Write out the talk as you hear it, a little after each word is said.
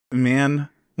Man,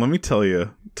 let me tell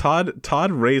you,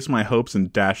 Todd raised my hopes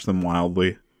and dashed them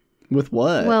wildly. With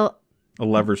what? Well, A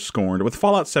lever scorned with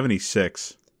Fallout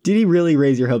 76. did he really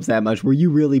raise your hopes that much? Were you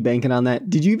really banking on that?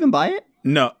 Did you even buy it?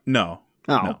 No. Oh,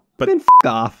 No, but then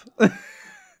off.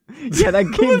 Yeah, that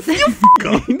game.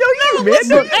 No, you man.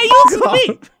 No,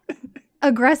 hey,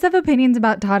 aggressive opinions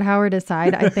about Todd Howard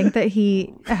aside, I think that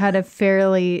he had a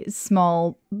fairly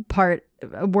small part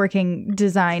working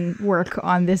design work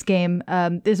on this game.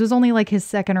 This was only like his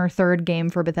second or third game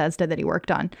for Bethesda that he worked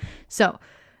on. So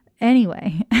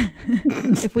anyway,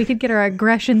 if we could get our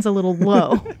aggressions a little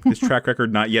low. His track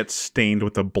record not yet stained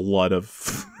with the blood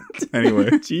of... Anyway.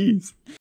 Jeez.